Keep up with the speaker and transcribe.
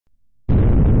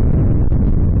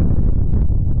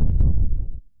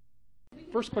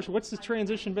first question, what's the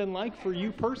transition been like for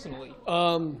you personally?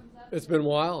 It's been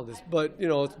wild, but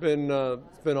it's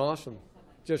been awesome,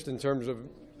 just in terms of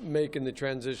making the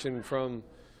transition from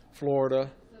Florida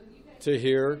to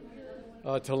here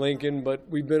to Lincoln. But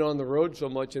we've been on the road so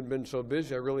much and been so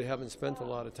busy, I really haven't spent a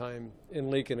lot of time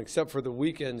in Lincoln, except for the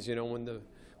weekends, when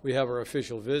we have our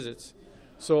official visits.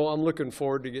 So I'm looking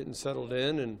forward to getting settled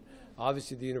in, and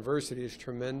obviously the university is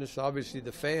tremendous. Obviously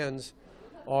the fans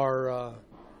are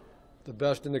the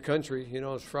best in the country.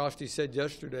 As Frosty said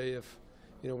yesterday, if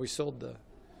we sold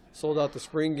out the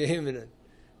spring game in a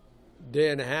day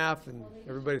and a half, and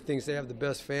everybody thinks they have the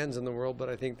best fans in the world, but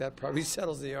I think that probably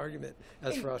settles the argument,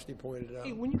 as Frosty pointed out.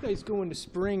 Hey, when you guys go into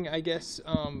spring, I guess,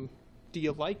 do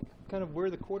you like kind of where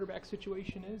the quarterback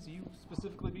situation is? You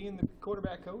specifically being the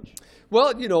quarterback coach? Well,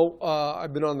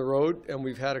 I've been on the road, and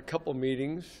we've had a couple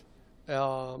meetings.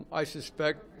 I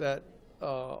suspect that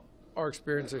our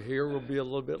experience here will be a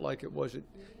little bit like it was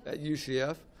at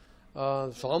UCF.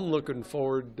 So I'm looking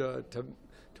forward to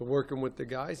working with the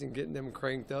guys and getting them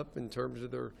cranked up in terms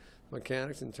of their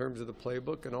mechanics, in terms of the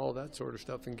playbook and all that sort of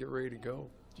stuff, and get ready to go.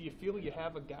 Do you feel you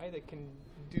have a guy that can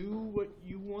do what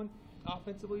you want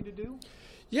offensively to do?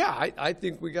 Yeah, I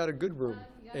think we got a good room,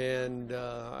 and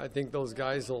I think those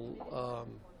guys will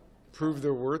prove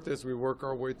their worth as we work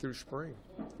our way through spring.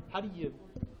 How do you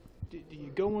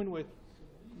go in with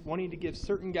wanting to give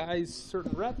certain guys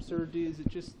certain reps, or is it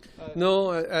just No,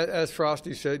 as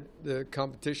Frosty said, the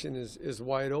competition is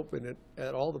wide open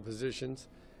at all the positions,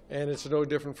 and it's no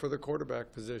different for the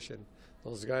quarterback position.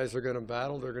 Those guys are going to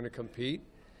battle, they're going to compete,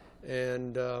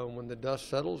 and when the dust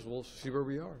settles, we'll see where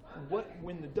we are.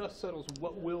 When the dust settles,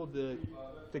 what will the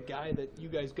guy that you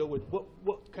guys go with,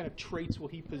 what kind of traits will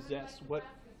he possess? What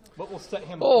will set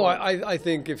him apart? I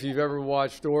think if you've ever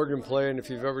watched Oregon play, and if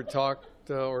you've ever talked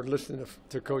or listened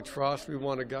to Coach Frost, we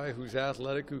want a guy who's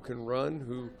athletic, who can run,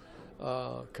 who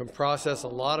can process a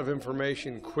lot of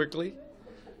information quickly.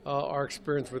 Our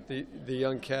experience with the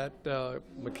young cat,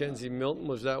 Mackenzie Milton,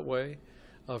 was that way.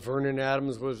 Vernon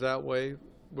Adams was that way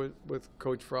with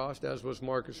Coach Frost, as was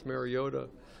Marcus Mariota.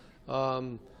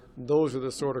 Those are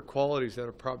the sort of qualities that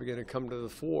are probably going to come to the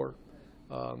fore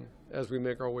as we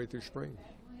make our way through spring.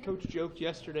 Coach joked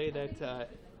yesterday that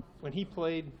when he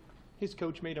played, his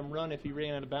coach made him run if he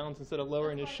ran out of bounds instead of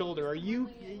lowering his shoulder. Are you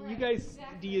guys,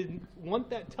 do you want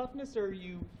that toughness, or are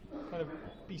you kind of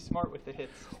be smart with the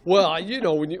hits? Well,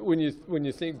 when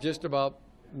you think just about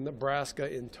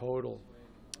Nebraska in total,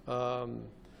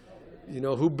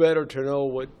 who better to know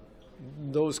what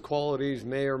those qualities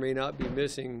may or may not be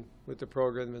missing with the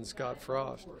program than Scott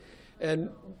Frost.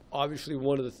 And obviously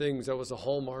one of the things that was a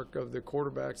hallmark of the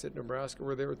quarterbacks at Nebraska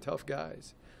were they were tough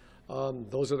guys.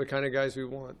 Those are the kind of guys we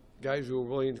want, guys who are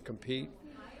willing to compete,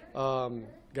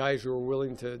 guys who are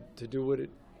willing to do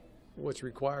what's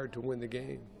required to win the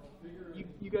game.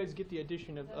 You guys get the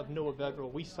addition of Noah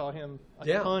Veggerl. We saw him a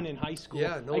ton in high school.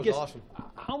 Yeah, Noah's awesome.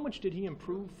 How much did he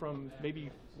improve from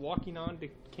maybe walking onto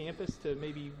campus to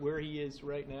maybe where he is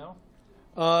right now?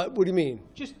 What do you mean?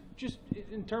 Just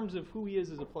in terms of who he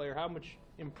is as a player, how much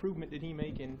improvement did he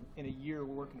make in a year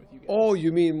working with you guys? Oh,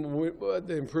 you mean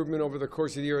the improvement over the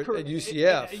course of the year at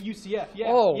UCF? At UCF, yeah.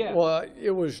 Oh, yeah. Well, it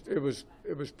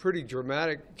was pretty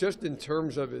dramatic, just in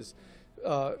terms of his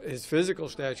physical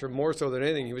stature, more so than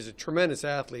anything. He was a tremendous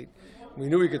athlete. We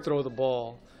knew he could throw the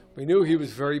ball. We knew he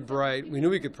was very bright. We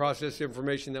knew he could process the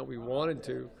information that we wanted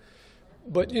to.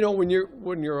 But when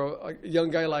you're a young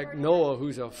guy like Noah,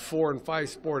 who's a 4 and 5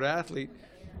 sport athlete,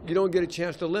 you don't get a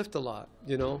chance to lift a lot,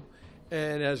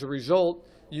 and as a result,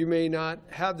 you may not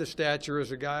have the stature as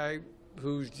a guy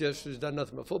who's just has done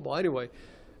nothing but football. Anyway,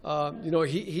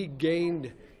 he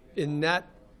gained in that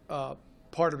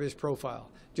part of his profile,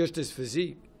 just his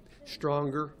physique,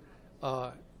 stronger,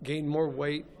 gained more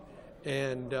weight,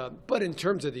 and but in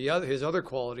terms of his other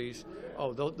qualities,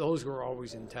 those were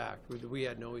always intact. We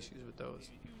had no issues with those.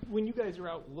 When you guys are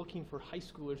out looking for high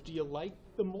schoolers, do you like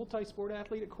the multi-sport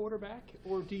athlete at quarterback,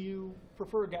 or do you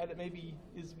prefer a guy that maybe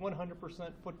is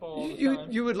 100% football all the time?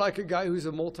 You would like a guy who's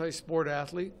a multi-sport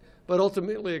athlete, but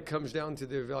ultimately it comes down to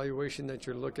the evaluation that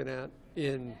you're looking at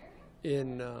in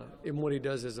what he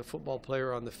does as a football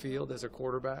player on the field, as a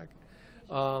quarterback.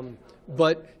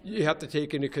 But you have to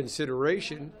take into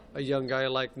consideration a young guy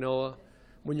like Noah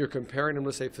when you're comparing him,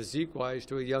 let's say physique-wise,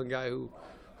 to a young guy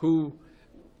who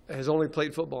has only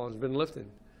played football and has been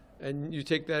lifting. And you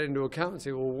take that into account and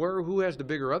say, well, who has the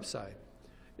bigger upside?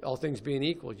 All things being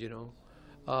equal,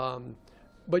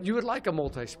 But you would like a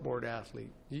multi-sport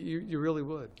athlete. You really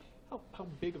would. How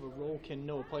big of a role can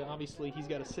Noah play? Obviously, he's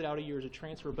got to sit out a year as a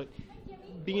transfer, but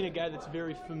being a guy that's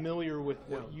very familiar with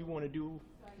what you want to do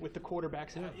with the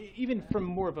quarterbacks, even from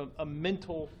more of a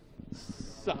mental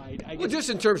side? I guess. Well, just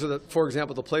in terms of, for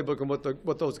example, the playbook and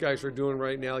what those guys are doing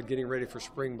right now, getting ready for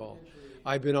spring ball.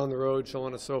 I've been on the road, so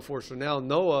on and so forth. So now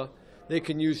Noah, they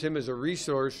can use him as a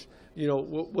resource. You know,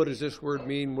 what does this word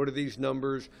mean? What are these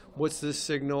numbers? What's this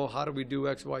signal? How do we do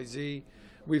X, Y, Z?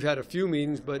 We've had a few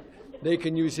meetings, but they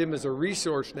can use him as a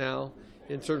resource now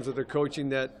in terms of the coaching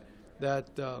that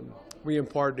we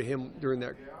imparted to him during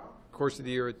that course of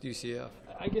the year at UCF.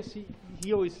 I guess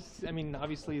he always, I mean,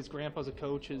 obviously his grandpa's a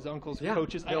coach, his uncle's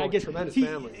coaches. I guess tremendous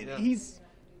family. Yeah.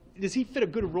 Does he fit a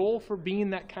good role for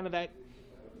being that kind of that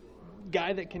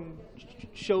guy that can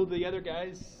show the other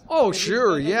guys? Oh,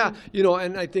 sure, yeah. You know,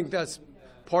 and I think that's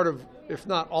part of, if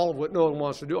not all of what Noah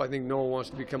wants to do. I think Noah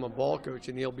wants to become a ball coach,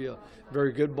 and he'll be a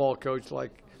very good ball coach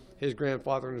like his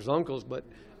grandfather and his uncles. But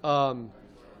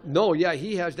no, yeah,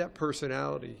 he has that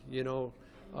personality, you know,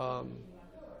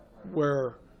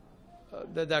 where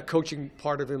that coaching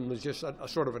part of him was just a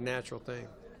sort of a natural thing.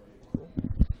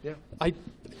 Yeah.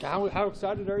 How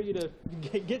excited are you to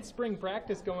get spring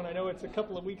practice going? I know it's a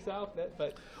couple of weeks out,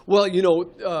 but well, you know,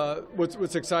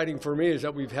 what's exciting for me is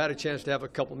that we've had a chance to have a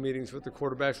couple meetings with the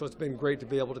quarterbacks, so it's been great to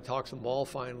be able to talk some ball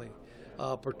finally.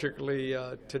 Particularly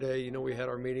today, you know, we had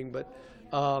our meeting, but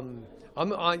I'm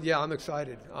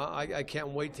excited. I can't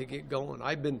wait to get going.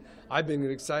 I've been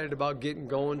excited about getting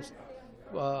going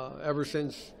ever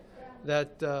since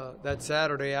that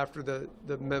Saturday after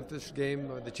the Memphis game,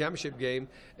 the championship game,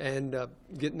 and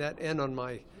getting that N on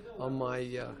my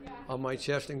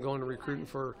chest and going to recruiting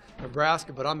for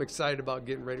Nebraska. But I'm excited about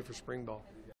getting ready for spring ball.